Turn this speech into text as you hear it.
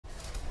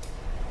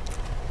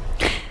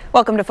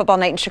Welcome to Football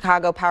Night in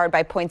Chicago, powered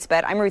by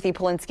PointsBet. I'm Ruthie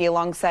Polinsky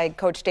alongside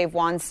Coach Dave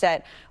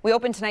Wannstedt. We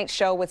open tonight's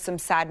show with some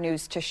sad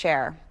news to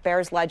share.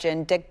 Bears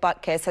legend Dick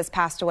Butkus has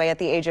passed away at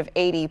the age of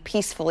 80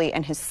 peacefully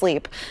in his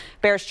sleep.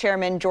 Bears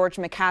chairman George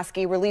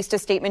McCaskey released a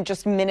statement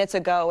just minutes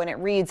ago, and it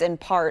reads in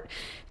part,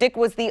 Dick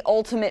was the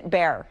ultimate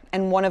Bear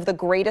and one of the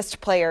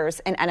greatest players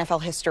in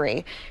NFL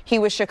history. He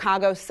was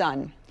Chicago's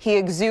son. He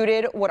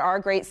exuded what our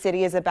great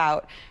city is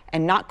about,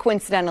 and not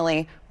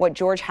coincidentally, what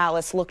George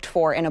Halas looked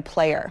for in a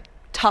player.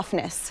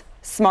 Toughness,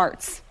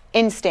 smarts,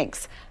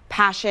 instincts,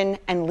 passion,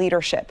 and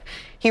leadership.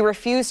 He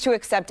refused to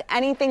accept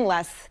anything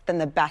less than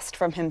the best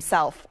from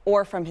himself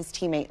or from his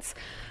teammates.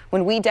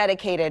 When we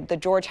dedicated the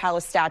George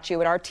Halas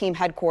statue at our team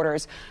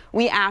headquarters,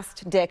 we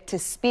asked Dick to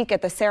speak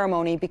at the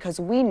ceremony because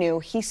we knew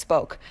he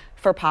spoke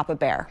for Papa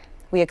Bear.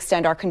 We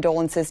extend our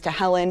condolences to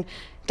Helen,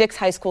 Dick's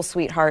high school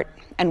sweetheart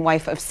and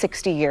wife of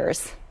 60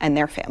 years, and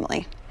their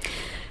family.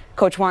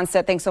 Coach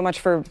Wannstedt, thanks so much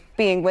for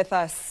being with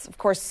us. Of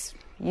course,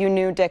 you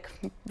knew Dick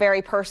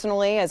very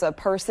personally as a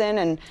person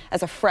and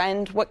as a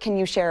friend. What can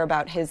you share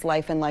about his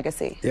life and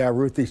legacy? Yeah,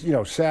 Ruthie,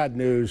 sad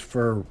news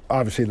for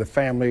obviously the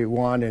family,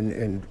 one,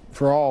 and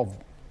for all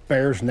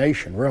Bears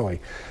Nation,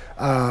 really.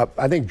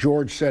 I think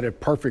George said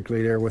it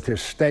perfectly there with his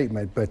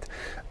statement, but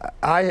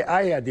I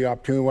had the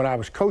opportunity when I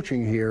was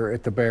coaching here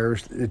at the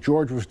Bears,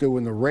 George was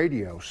doing the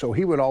radio, so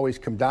he would always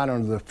come down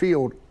onto the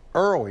field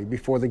early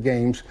before the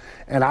games,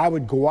 and I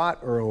would go out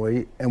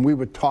early and we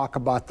would talk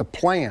about the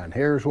plan.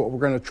 Here's what we're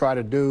going to try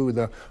to do,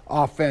 the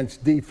offense,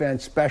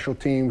 defense, special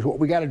teams, what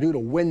we got to do to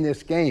win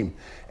this game.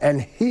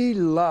 And he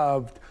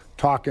loved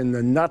talking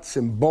the nuts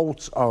and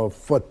bolts of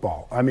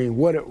football. I mean,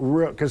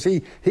 because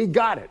he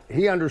got it.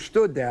 He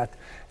understood that.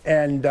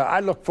 And I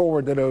look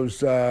forward to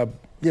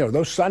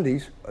those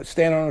Sundays,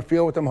 standing on the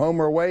field with them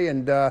home or away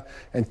and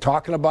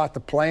talking about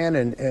the plan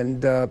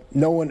and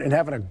knowing and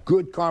having a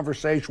good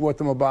conversation with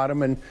them about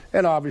them and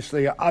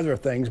obviously other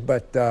things.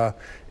 But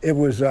it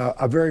was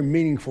a very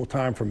meaningful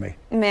time for me.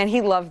 Man,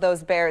 he loved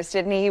those Bears,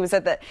 didn't he? He was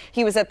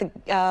at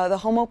the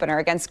home opener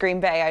against Green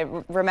Bay.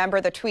 I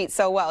remember the tweet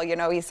so well.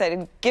 He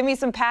said, "Give me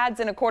some pads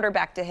and a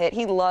quarterback to hit."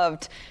 He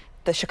loved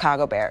the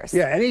Chicago Bears.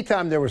 Yeah,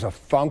 anytime there was a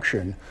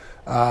function.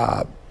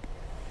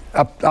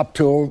 Up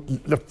till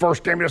the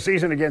first game of the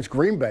season against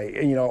Green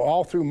Bay,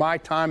 all through my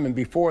time and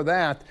before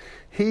that,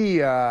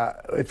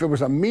 if it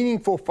was a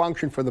meaningful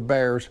function for the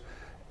Bears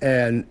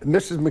and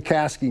Mrs.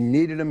 McCaskey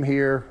needed him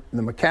here,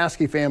 the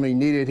McCaskey family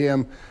needed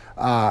him,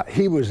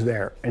 he was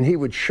there and he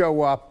would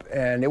show up.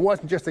 And it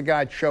wasn't just a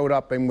guy that showed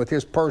up, and with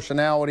his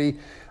personality,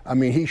 I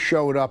mean, he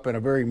showed up in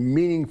a very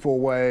meaningful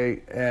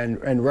way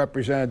and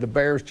represented the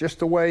Bears just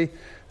the way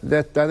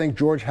that I think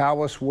George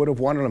Halas would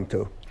have wanted him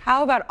to.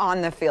 How about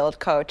on the field,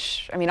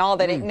 Coach? I mean, all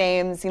the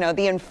nicknames,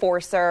 the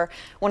enforcer,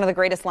 one of the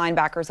greatest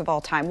linebackers of all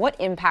time. What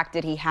impact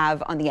did he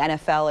have on the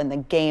NFL and the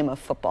game of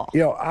football?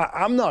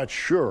 I'm not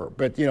sure,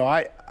 but,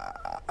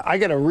 I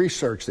got to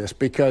research this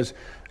because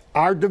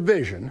our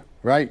division,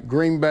 right,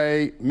 Green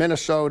Bay,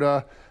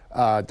 Minnesota,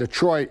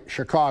 Detroit,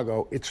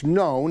 Chicago, it's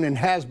known and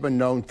has been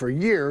known for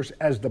years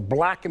as the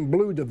black and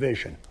blue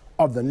division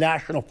of the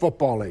National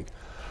Football League.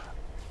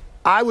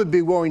 I would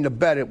be willing to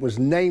bet it was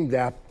named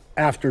that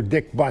after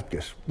Dick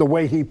Butkus, the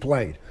way he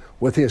played,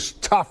 with his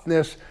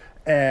toughness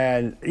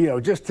and,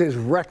 just his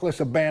reckless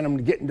abandon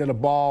getting to the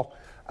ball.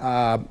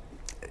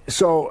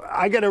 So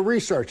I got to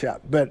research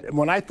that. But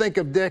when I think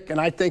of Dick and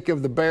I think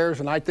of the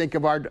Bears and I think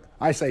of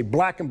I say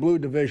black and blue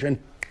division,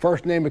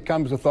 first name that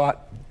comes to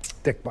thought,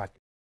 Dick Butkus.